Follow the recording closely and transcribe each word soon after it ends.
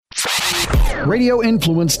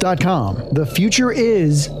RadioInfluence.com. The future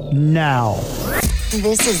is now.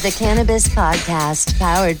 This is the Cannabis Podcast,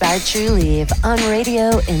 powered by TrueLeaf on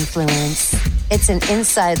Radio Influence. It's an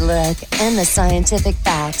inside look and the scientific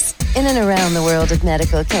facts in and around the world of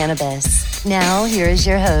medical cannabis. Now, here is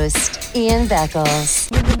your host, Ian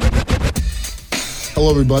Beckles.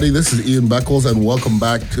 Hello, everybody. This is Ian Beckles, and welcome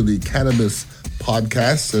back to the Cannabis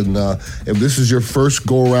Podcast. And if this is your first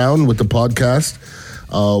go-around with the podcast,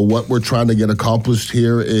 what we're trying to get accomplished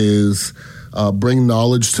here is bring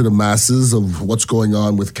knowledge to the masses of what's going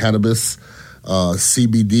on with cannabis.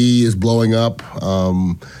 CBD is blowing up.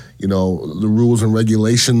 The rules and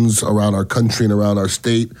regulations around our country and around our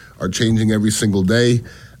state are changing every single day.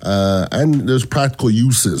 And there's practical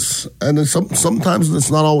uses. And sometimes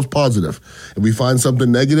it's not always positive. If we find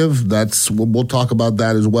something negative, we'll talk about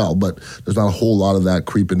that as well. But there's not a whole lot of that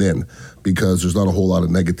creeping in because there's not a whole lot of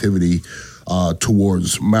negativity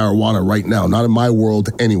towards marijuana right now. Not in my world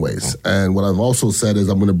anyways. And what I've also said is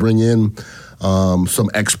I'm going to bring in some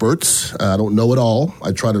experts. I don't know it all.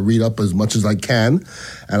 I try to read up as much as I can.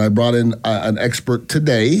 And I brought in an expert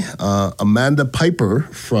today, Amanda Piper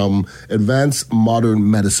from Advanced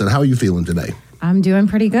Modern Medicine. How are you feeling today? I'm doing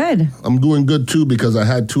pretty good. I'm doing good too because I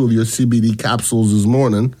had 2 of your CBD capsules this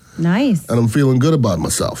morning. Nice. And I'm feeling good about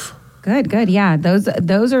myself. Good. Yeah,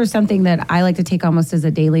 those are something that I like to take almost as a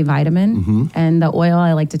daily vitamin. Mm-hmm. And the oil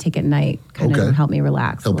I like to take at night kind of help me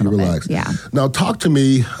relax. Help you relax. Yeah. Now talk to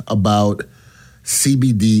me about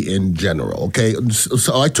CBD in general. Okay,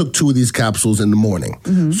 so I took 2 of these capsules in the morning.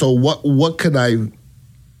 Mm-hmm. So what could I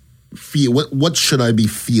feel? What should I be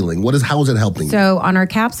feeling? How is it helping you? So on our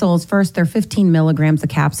capsules, first they're 15 milligrams a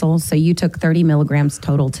capsule. So you took 30 milligrams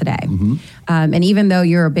total today. Mm-hmm. And even though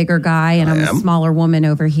you're a bigger guy and I'm a smaller woman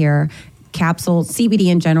over here, CBD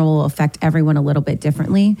in general will affect everyone a little bit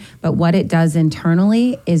differently. But what it does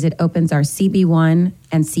internally is it opens our CB1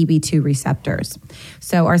 and CB2 receptors.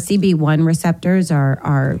 So our CB1 receptors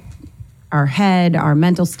are our head, our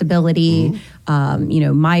mental stability,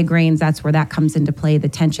 migraines. That's where that comes into play, the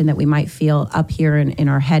tension that we might feel up here in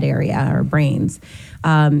our head area, our brains.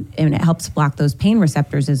 And it helps block those pain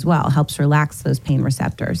receptors as well, helps relax those pain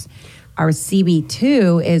receptors. Our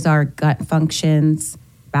CB2 is our gut functions,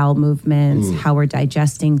 bowel movements, how we're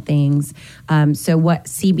digesting things. So what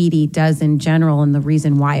CBD does in general, and the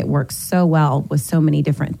reason why it works so well with so many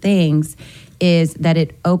different things, is that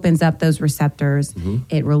it opens up those receptors,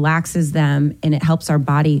 it relaxes them, and it helps our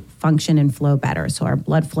body function and flow better. So our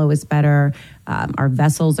blood flow is better, our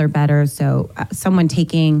vessels are better. So someone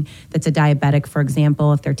that's a diabetic, for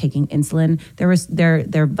example, if they're taking insulin,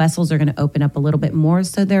 their vessels are going to open up a little bit more,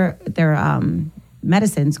 so their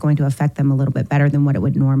medicine's going to affect them a little bit better than what it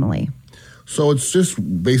would normally. So it's just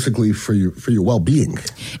basically for your well-being.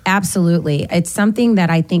 Absolutely. It's something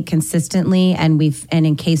that I think consistently, and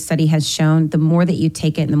in case study has shown, the more that you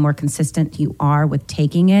take it and the more consistent you are with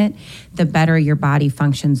taking it, the better your body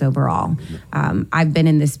functions overall. I've been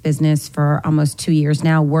in this business for almost 2 years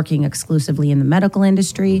now, working exclusively in the medical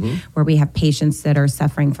industry, where we have patients that are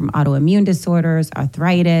suffering from autoimmune disorders,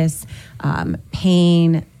 arthritis,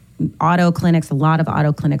 pain, auto clinics, a lot of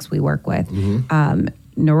auto clinics we work with.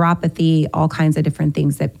 Neuropathy, all kinds of different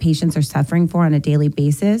things that patients are suffering for on a daily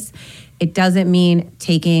basis. It doesn't mean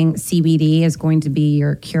taking CBD is going to be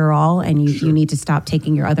your cure-all and you need to stop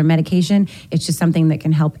taking your other medication. It's just something that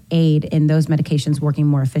can help aid in those medications working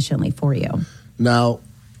more efficiently for you. Now,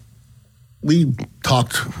 we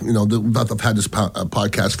talked, I've had this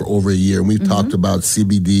podcast for over a year, and we've talked about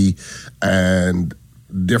CBD and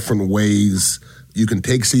different ways you can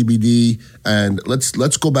take CBD, and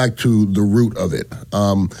let's go back to the root of it.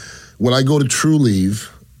 When I go to TrueLeaf,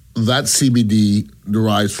 that CBD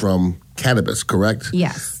derives from cannabis, correct?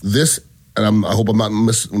 Yes. This, and I hope I'm not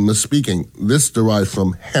misspeaking, this derives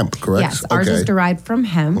from hemp, correct? Yes, ours is derived from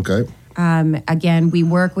hemp. Okay. Again, we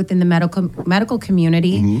work within the medical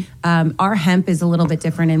community. Our hemp is a little bit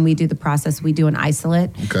different, and we do the process. We do an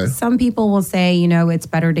isolate. Okay. Some people will say, it's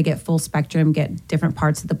better to get full spectrum, get different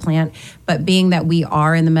parts of the plant. But being that we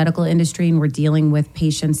are in the medical industry and we're dealing with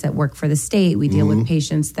patients that work for the state, we deal with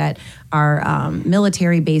patients that are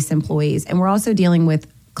military-based employees, and we're also dealing with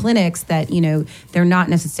clinics that, they're not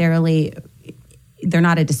necessarily... They're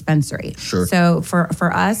not a dispensary. Sure. So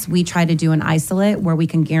for us, we try to do an isolate where we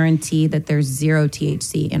can guarantee that there's 0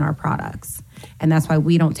 THC in our products. And that's why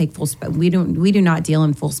we don't take we do not deal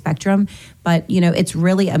in full spectrum, but it's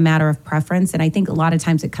really a matter of preference. And I think a lot of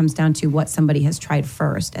times it comes down to what somebody has tried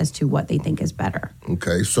first as to what they think is better.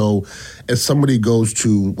 Okay. So if somebody goes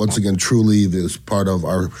to, once again, TrueLeaf is part of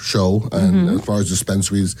our show. And as far as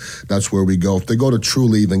dispensaries, that's where we go. If they go to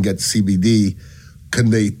TrueLeaf and get CBD, can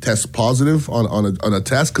they test positive on a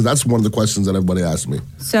test? Because that's one of the questions that everybody asks me.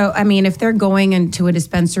 So, I mean, if they're going into a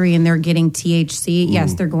dispensary and they're getting THC,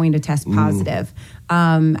 yes, they're going to test positive.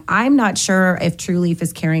 I'm not sure if True Leaf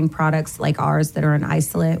is carrying products like ours that are an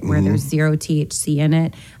isolate where there's zero THC in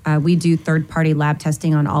it. We do third-party lab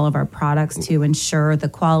testing on all of our products to ensure the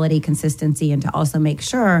quality, consistency, and to also make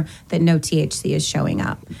sure that no THC is showing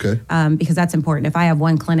up. Okay. Because that's important. If I have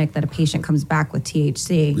one clinic that a patient comes back with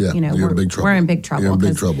THC, you're in big trouble. We're in big trouble. You're in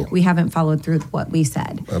big trouble. We haven't followed through with what we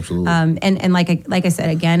said. Absolutely. And like I said,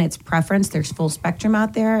 again, it's preference. There's full spectrum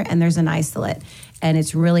out there, and there's an isolate. And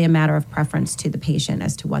it's really a matter of preference to the patient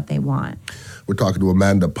as to what they want. We're talking to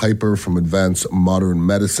Amanda Piper from Advanced Modern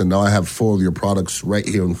Medicine. Now I have 4 of your products right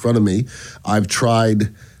here in front of me. I've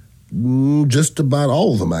tried just about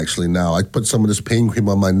all of them actually now. I put some of this pain cream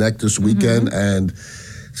on my neck this weekend, and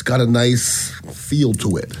it's got a nice feel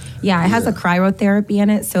to it. Yeah, it has a cryotherapy in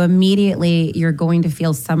it, so immediately you're going to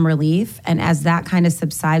feel some relief. And as that kind of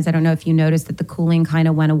subsides, I don't know if you noticed that the cooling kind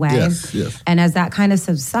of went away. Yes. And as that kind of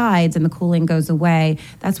subsides and the cooling goes away,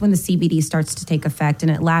 that's when the CBD starts to take effect. And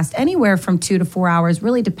it lasts anywhere from 2 to 4 hours,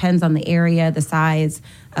 really depends on the area, the size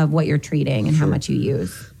of what you're treating and how much you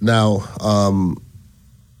use. Now,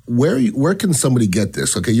 where can somebody get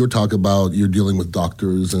this? Okay, you're talking about you're dealing with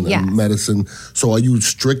doctors and medicine. So are you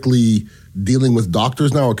strictly dealing with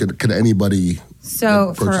doctors now, or can anybody?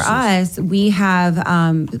 So for us, we have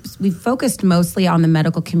we've focused mostly on the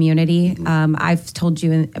medical community. I've told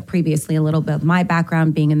you previously a little bit of my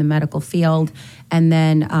background being in the medical field, and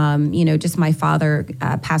then just my father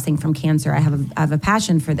passing from cancer. I have a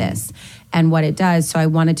passion for this and what it does. So I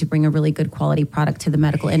wanted to bring a really good quality product to the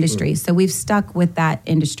medical industry. So we've stuck with that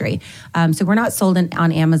industry. So we're not sold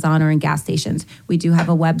on Amazon or in gas stations. We do have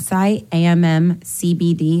a website,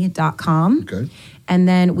 ammcbd.com. Okay. And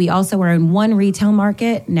then we also are in one retail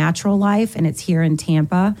market, Natural Life, and it's here in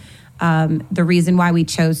Tampa. The reason why we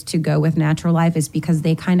chose to go with Natural Life is because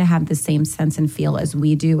they kind of have the same sense and feel as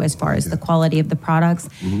we do as far as the quality of the products.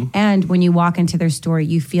 And when you walk into their store,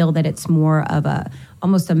 you feel that it's more of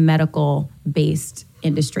almost a medical-based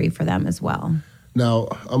industry for them as well. Now,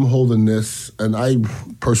 I'm holding this, and I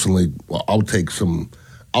personally, I'll take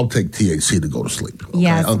THC to go to sleep. Okay?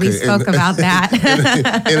 Yes, we spoke about that.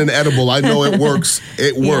 in an edible, I know it works.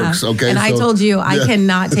 It works, okay? And I told you I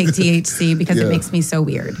cannot take THC because it makes me so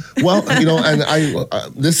weird. Well, and I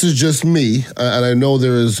this is just me, and I know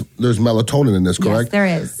there's melatonin in this, correct? Yes, there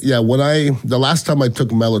is. Yeah, the last time I took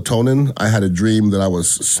melatonin, I had a dream that I was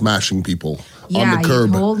smashing people on the curb.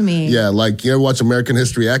 You told me. Yeah, like you ever watch American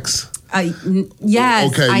History X?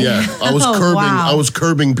 Yes. Okay, I was curbing. Wow. I was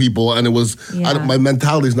curbing people, and it was my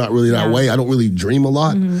mentality is not really that way. I don't really dream a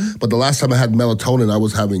lot, but the last time I had melatonin, I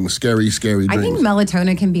was having scary dreams. I think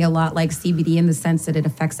melatonin can be a lot like CBD in the sense that it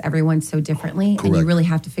affects everyone so differently, and you really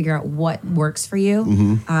have to figure out what works for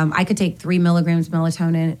you. I could take 3 milligrams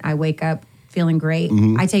melatonin. I wake up feeling great.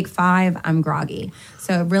 I take 5, I'm groggy.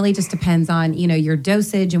 So it really just depends on, your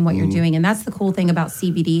dosage and what you're doing. And that's the cool thing about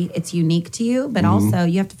CBD. It's unique to you, but also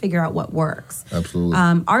you have to figure out what works. Absolutely.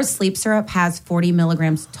 Our sleep syrup has 40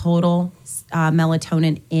 milligrams total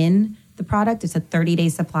melatonin in the product. It's a 30-day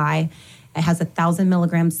supply. It has 1,000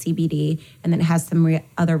 milligrams CBD, and then it has some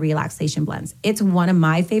other relaxation blends. It's one of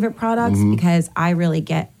my favorite products because I really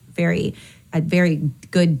get a very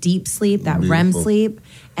good deep sleep, that REM sleep.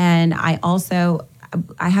 And I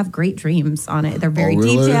have great dreams on it. They're very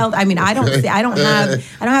detailed. I mean, I don't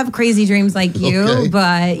have crazy dreams like you,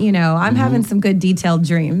 but I'm having some good detailed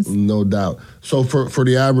dreams. No doubt. So for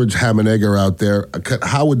the average ham and egger out there,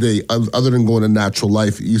 how would they, other than going to Natural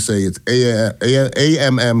Life, you say it's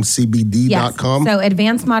ammcbd.com? Yes. So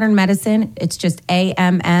Advanced Modern Medicine, it's just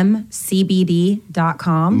ammcbd.com.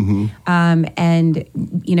 And,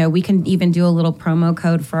 we can even do a little promo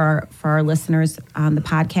code for our listeners on the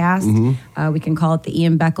podcast. We can call it the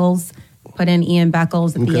Ian Beckles. Put in Ian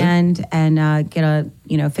Beckles at the end and get a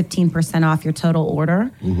 15% off your total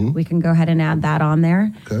order. We can go ahead and add that on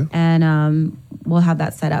there, and we'll have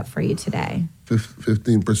that set up for you today.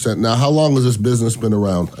 15%. Now, how long has this business been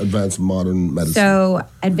around, Advanced Modern Medicine? So,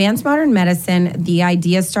 Advanced Modern Medicine, the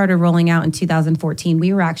idea started rolling out in 2014.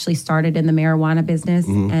 We were actually started in the marijuana business,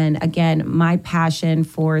 and again, my passion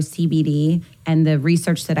for CBD and the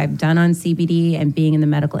research that I've done on CBD and being in the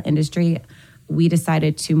medical industry, we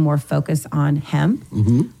decided to more focus on hemp.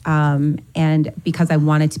 And because I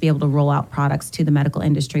wanted to be able to roll out products to the medical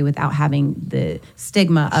industry without having the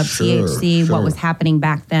stigma of THC, what was happening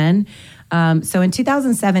back then. So in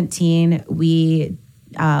 2017, we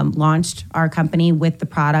launched our company with the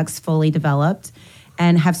products fully developed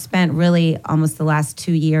and have spent really almost the last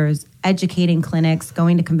 2 years educating clinics,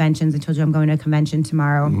 going to conventions. I told you I'm going to a convention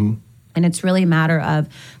tomorrow. And it's really a matter of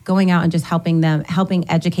going out and just helping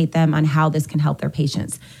educate them on how this can help their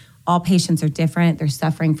patients. All patients are different. They're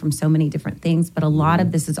suffering from so many different things, but a lot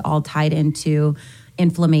of this is all tied into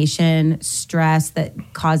inflammation, stress that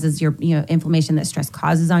causes inflammation that stress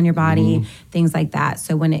causes on your body, things like that.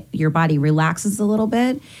 So when your body relaxes a little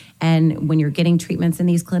bit, and when you're getting treatments in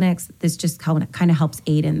these clinics, this just kind of helps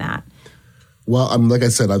aid in that. Well, like I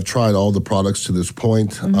said, I've tried all the products to this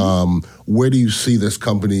point. Where do you see this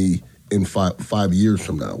company in 5 years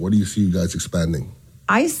from now? Where do you see you guys expanding?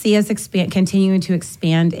 I see us continuing to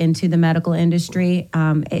expand into the medical industry.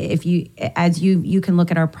 If you can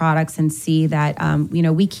look at our products and see that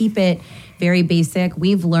we keep it very basic.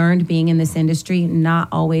 We've learned being in this industry, not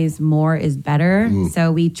always more is better.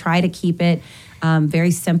 So we try to keep it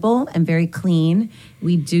very simple and very clean.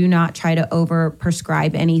 We do not try to over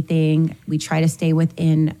prescribe anything. We try to stay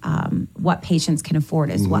within what patients can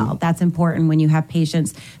afford as well. That's important when you have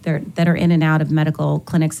patients that are in and out of medical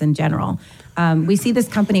clinics in general. We see this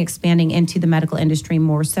company expanding into the medical industry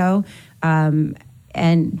more so,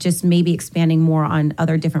 and just maybe expanding more on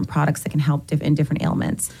other different products that can help in different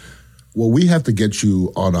ailments. Well, we have to get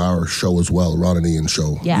you on our show as well, Ron and Ian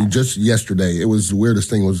show. Yeah. Just yesterday, it was the weirdest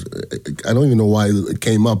thing was, I don't even know why it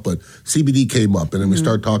came up, but CBD came up, and then we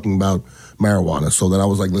started talking about marijuana. So then I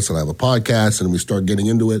was like, listen, I have a podcast, and we start getting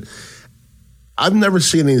into it. I've never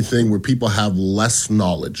seen anything where people have less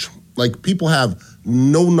knowledge. Like, people have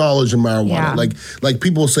no knowledge in marijuana. Yeah. Like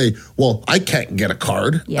people say, well, I can't get a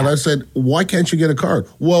card. Yeah. And I said, why can't you get a card?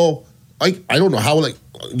 Well, I don't know how,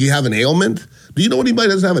 you have an ailment? Do you know anybody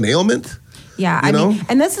that doesn't have an ailment? Yeah, I mean,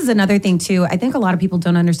 and this is another thing too. I think a lot of people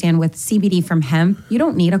don't understand with CBD from hemp, you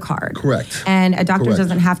don't need a card. Correct. And a doctor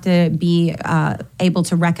doesn't have to be able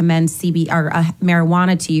to recommend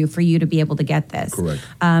marijuana to you for you to be able to get this.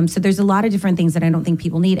 Correct. So there's a lot of different things that I don't think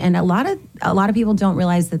people need, and a lot of people don't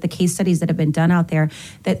realize that the case studies that have been done out there,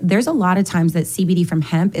 that there's a lot of times that CBD from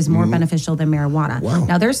hemp is more beneficial than marijuana. Wow.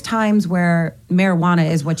 Now there's times where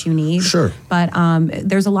marijuana is what you need. Sure. But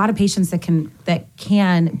there's a lot of patients that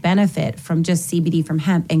can benefit from just CBD from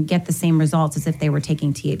hemp and get the same results as if they were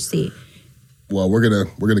taking THC. Well, we're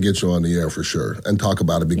gonna get you on the air for sure and talk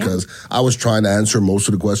about it because I was trying to answer most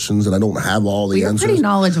of the questions and I don't have all the answers. You're pretty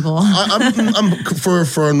knowledgeable. I'm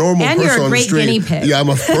for a normal and person you're a on great the street. Guinea pig. Yeah,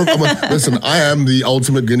 listen. I am the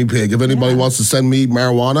ultimate guinea pig. If anybody wants to send me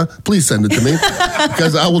marijuana, please send it to me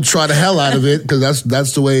because I will try the hell out of it because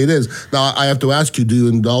that's the way it is. Now I have to ask you: do you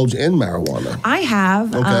indulge in marijuana? I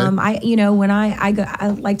have. Okay. When I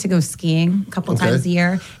like to go skiing a couple times a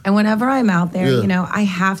year, and whenever I'm out there, I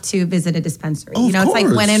have to visit a dispensary. Oh, it's like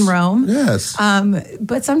when in Rome. Yes.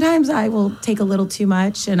 But sometimes I will take a little too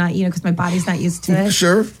much, and because my body's not used to it.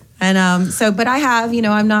 Sure. And but I have,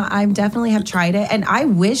 I definitely have tried it, and I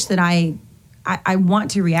wish that I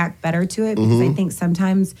want to react better to it because I think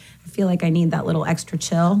sometimes I feel like I need that little extra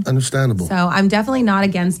chill. Understandable. So I'm definitely not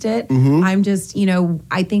against it. I'm just,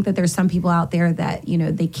 I think that there's some people out there that,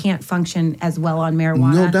 they can't function as well on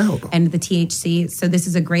marijuana. No doubt. And the THC. So this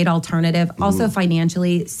is a great alternative. Also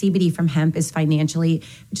financially, CBD from hemp is financially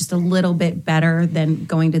just a little bit better than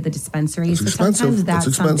going to the dispensary. So sometimes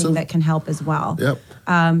that's something that can help as well.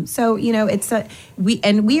 Yep. So,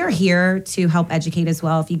 we are here to help educate as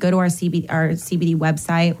well. If you go to our CBD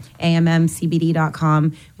website,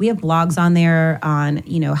 ammcbd.com, we have blogs on there on,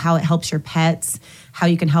 how it helps your pets, how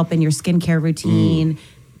you can help in your skincare routine,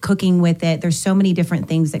 cooking with it. There's so many different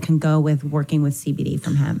things that can go with working with CBD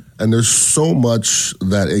from hemp. And there's so much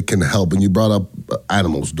that it can help. And you brought up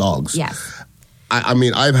animals, dogs. Yes. I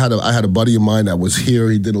had a buddy of mine that was here.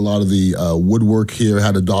 He did a lot of the woodwork here.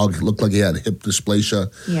 Had a dog, looked like he had hip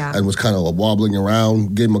dysplasia, and was kind of wobbling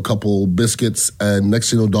around. Gave him a couple biscuits, and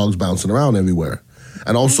next thing you know, dog's bouncing around everywhere.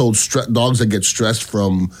 And also dogs that get stressed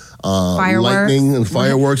from lightning and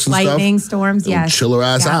fireworks and lightning stuff. Storms, yes. Chill her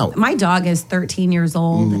ass out. My dog is 13 years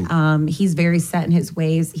old. He's very set in his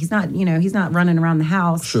ways. He's not, he's not running around the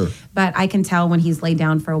house. Sure. But I can tell when he's laid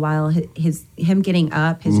down for a while, him getting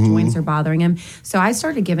up, his joints are bothering him. So I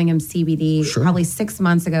started giving him CBD probably 6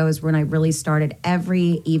 months ago is when I really started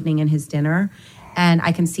every evening in his dinner. And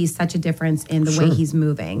I can see such a difference in the way he's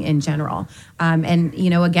moving in general. And,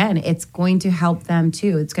 again, it's going to help them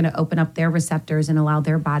too. It's going to open up their receptors and allow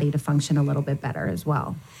their body to function a little bit better as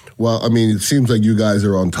well. Well, it seems like you guys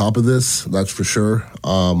are on top of this, that's for sure.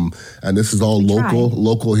 And this is all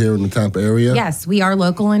local here in the Tampa area. Yes, we are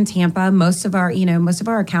local in Tampa. Most of our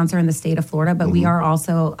accounts are in the state of Florida, but we are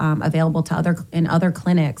also available to other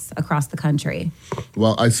clinics across the country.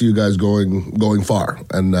 Well, I see you guys going far,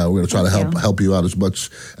 and we're going to try to help you out out as much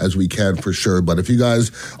as we can for sure. But if you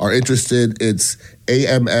guys are interested, it's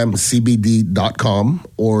ammcbd.com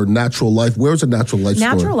or Natural Life. Where's a Natural Life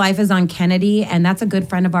store? Natural Life is on Kennedy, and that's a good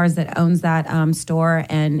friend of ours that owns that store,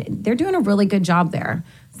 and they're doing a really good job there.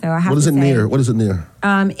 So I have What is to it say, near? What is it near?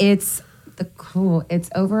 It's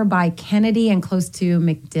over by Kennedy and close to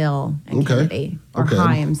McDill and Kennedy or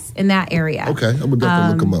Himes, in that area. Okay, I would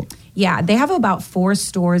definitely look them up. Yeah, they have about 4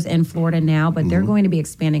 stores in Florida now, but they're going to be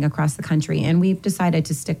expanding across the country, and we've decided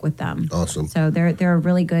to stick with them. Awesome. So they're a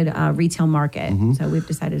really good retail market, so we've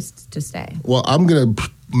decided to stay. Well, I'm going to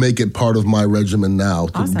make it part of my regimen now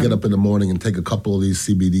to Awesome. get up in the morning and take a couple of these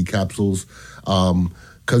CBD capsules.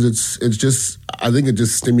 Because it's just, I think it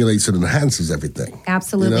just stimulates and enhances everything.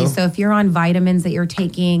 Absolutely. You know? So if you're on vitamins that you're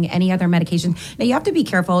taking, any other medication, now you have to be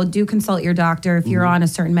careful. Do consult your doctor if you're on a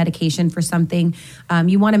certain medication for something.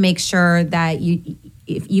 You want to make sure that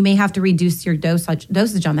you may have to reduce your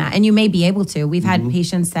dosage on that, and you may be able to. We've had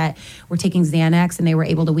patients that were taking Xanax and they were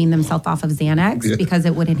able to wean themselves off of Xanax because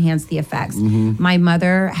it would enhance the effects. My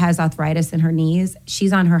mother has arthritis in her knees.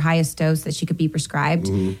 She's on her highest dose that she could be prescribed.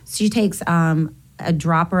 She takes a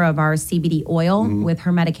dropper of our CBD oil with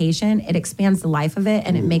her medication. It expands the life of it,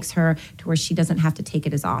 and it makes her to where she doesn't have to take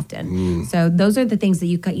it as often. So those are the things that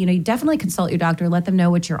you definitely consult your doctor. Let them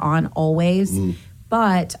know what you're on always.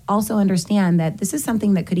 But also understand that this is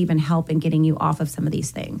something that could even help in getting you off of some of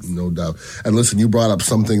these things. No doubt. And listen, you brought up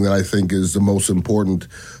something that I think is the most important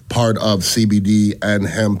part of CBD and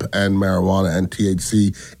hemp and marijuana and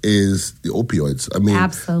THC is the opioids. I mean,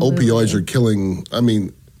 Absolutely. Opioids are killing,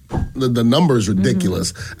 the number is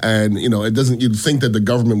ridiculous. And, it doesn't, you'd think that the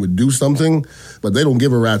government would do something, but they don't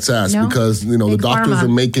give a rat's ass because, the Big doctors pharma. are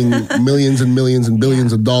making millions and millions and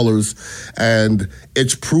billions of dollars. And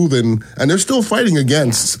it's proven, and they're still fighting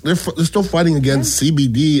against, they're still fighting against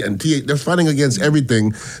CBD and THC. They're fighting against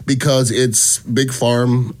everything because it's big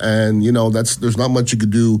farm. And, there's not much you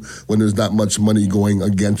could do when there's not much money going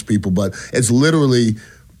against people. But it's literally,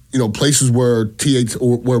 places where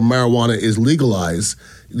where marijuana is legalized,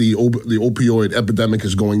 the opioid epidemic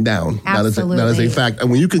is going down. Absolutely. That is a fact.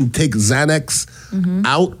 And when you can take Xanax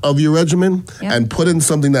out of your regimen and put in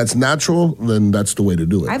something that's natural, then that's the way to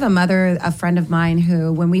do it. I have a friend of mine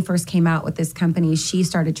who, when we first came out with this company, she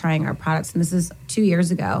started trying our products, and this is 2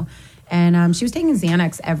 years ago. And she was taking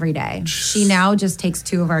Xanax every day. She now just takes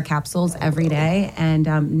 2 of our capsules every day, and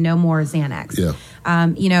no more Xanax. Yeah.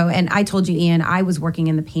 And I told you, Ian, I was working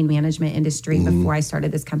in the pain management industry before I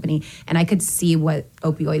started this company, and I could see what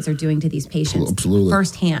opioids are doing to these patients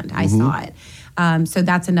firsthand. I saw it. So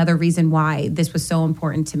that's another reason why this was so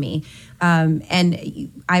important to me.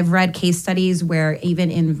 And I've read case studies where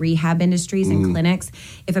even in rehab industries and clinics,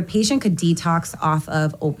 if a patient could detox off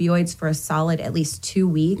of opioids for a solid at least 2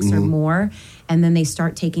 weeks or more, and then they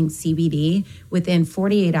start taking CBD, within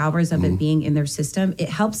 48 hours of it being in their system, it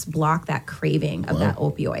helps block that craving of that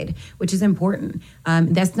opioid, which is important.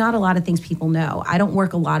 That's not a lot of things people know. I don't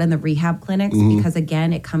work a lot in the rehab clinics because,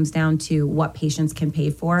 again, it comes down to what patients can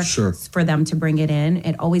pay for them to bring it in.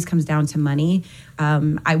 It always comes down to money.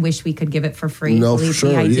 I wish we could give it for free. No, for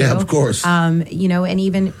sure. I do. Yeah, of course. And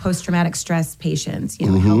even post-traumatic stress patients,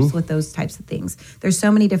 helps with those types of things. There's so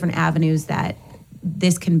many different avenues that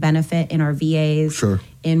this can benefit in our VAs,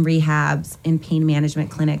 in rehabs, in pain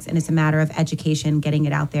management clinics, and it's a matter of education, getting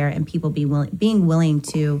it out there, and people being willing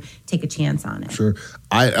to take a chance on it. Sure.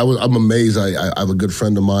 I'm amazed. I have a good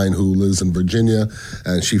friend of mine who lives in Virginia,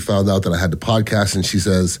 and she found out that I had the podcast, and she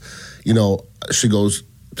says, she goes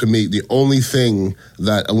to me, the only thing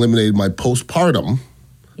that eliminated my postpartum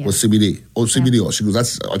was CBD. CBD oil. She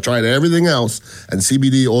goes, I tried everything else, and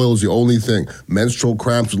CBD oil is the only thing. Menstrual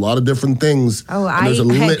cramps, a lot of different things. There's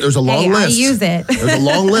a long list. I use it. There's a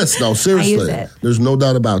long list. No, seriously. I use it. There's no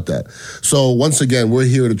doubt about that. So once again, we're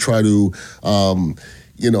here to try to,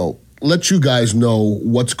 let you guys know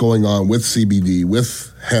what's going on with CBD,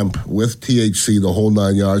 with hemp, with THC, the whole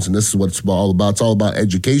 9 yards, and this is what it's all about. It's all about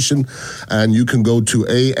education, and you can go to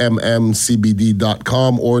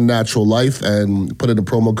ammcbd.com or Natural Life and put in a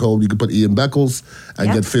promo code. You can put Ian Beckles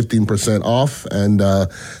and get 15% off, and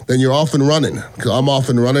then you're off and running. Because I'm off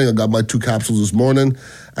and running. I got my 2 capsules this morning,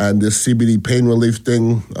 and this CBD pain relief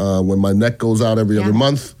thing, when my neck goes out every other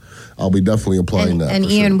month, I'll be definitely applying that. And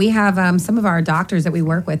Ian, we have some of our doctors that we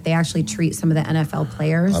work with, they actually treat some of the NFL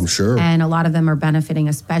players. I'm sure. And a lot of them are benefiting,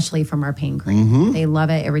 especially from our pain cream. They love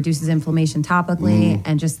it. It reduces inflammation topically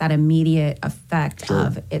and just that immediate effect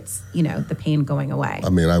of the pain going away. I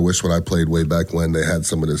mean, I wish when I played way back when they had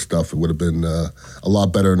some of this stuff, it would have been a lot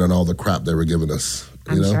better than all the crap they were giving us.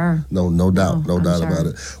 I'm sure. No doubt about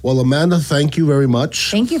it. Well, Amanda, thank you very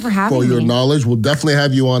much. Thank you for having me. For your knowledge. We'll definitely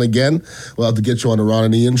have you on again. We'll have to get you on the Ron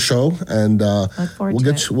and Ian show, and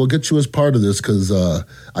we'll get you as part of this, because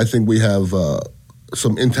I think we have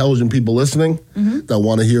some intelligent people listening that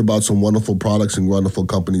want to hear about some wonderful products and wonderful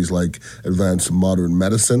companies like Advanced Modern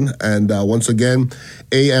Medicine. And once again,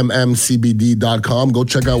 ammcbd.com. Go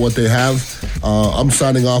check out what they have. I'm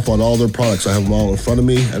signing off on all their products. I have them all in front of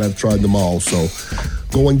me, and I've tried them all. So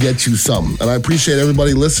go and get you some. And I appreciate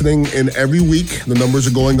everybody listening in every week. The numbers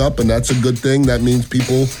are going up, and that's a good thing. That means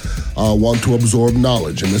people want to absorb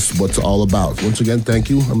knowledge, and this is what it's all about. Once again, thank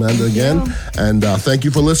you, Amanda, again. And thank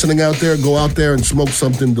you for listening out there. Go out there and smoke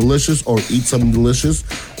something delicious, or eat something delicious,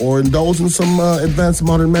 or indulge in some advanced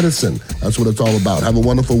modern medicine. That's what it's all about. Have a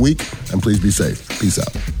wonderful week, and please be safe. Peace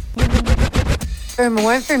out. For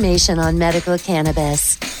more information on medical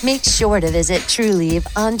cannabis, make sure to visit TrueLeave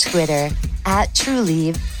on Twitter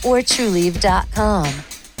 @TrueLeave or TrueLeave.com.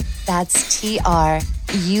 That's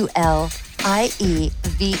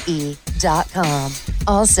TruLieve.com.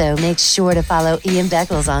 Also, make sure to follow Ian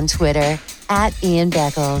Beckles on Twitter @Ian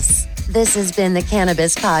Beckles. This has been the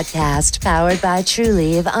Cannabis Podcast, powered by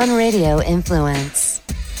TrueLeave on Radio Influence.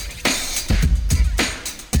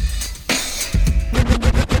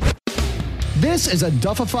 This is a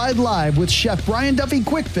Duffified Live with Chef Brian Duffy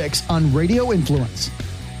Quick Fix on Radio Influence.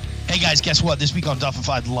 Hey guys, guess what? This week on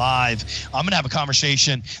Duffified Live, I'm going to have a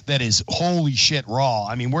conversation that is holy shit raw.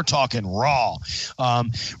 I mean, we're talking raw.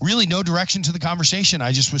 Really no direction to the conversation.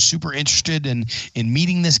 I just was super interested in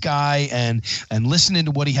meeting this guy and listening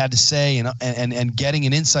to what he had to say and getting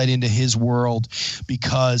an insight into his world,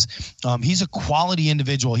 because he's a quality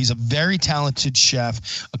individual. He's a very talented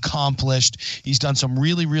chef, accomplished. He's done some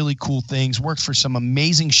really, really cool things, worked for some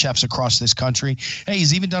amazing chefs across this country. Hey,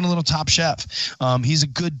 he's even done a little Top Chef. He's a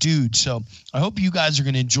good dude. So I hope you guys are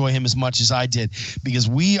going to enjoy him as much as I did, because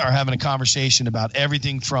we are having a conversation about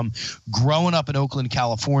everything from growing up in Oakland,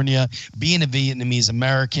 California, being a Vietnamese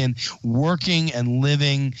American, working and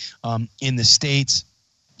living in the States,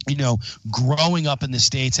 you know, growing up in the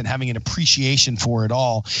States and having an appreciation for it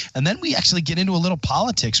all. And then we actually get into a little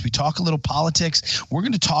politics. We talk a little politics. We're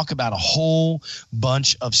going to talk about a whole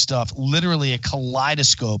bunch of stuff, literally a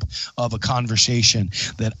kaleidoscope of a conversation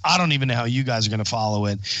that I don't even know how you guys are going to follow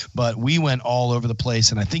it, but we went all over the place,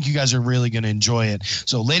 and I think you guys are really going to enjoy it.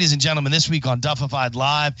 So ladies and gentlemen, this week on Duffified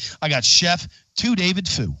Live, I got Chef 2 David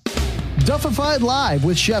Fu. Duffified Live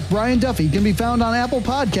with Chef Brian Duffy can be found on Apple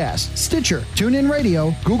Podcasts, Stitcher, TuneIn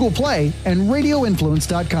Radio, Google Play, and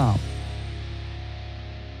RadioInfluence.com.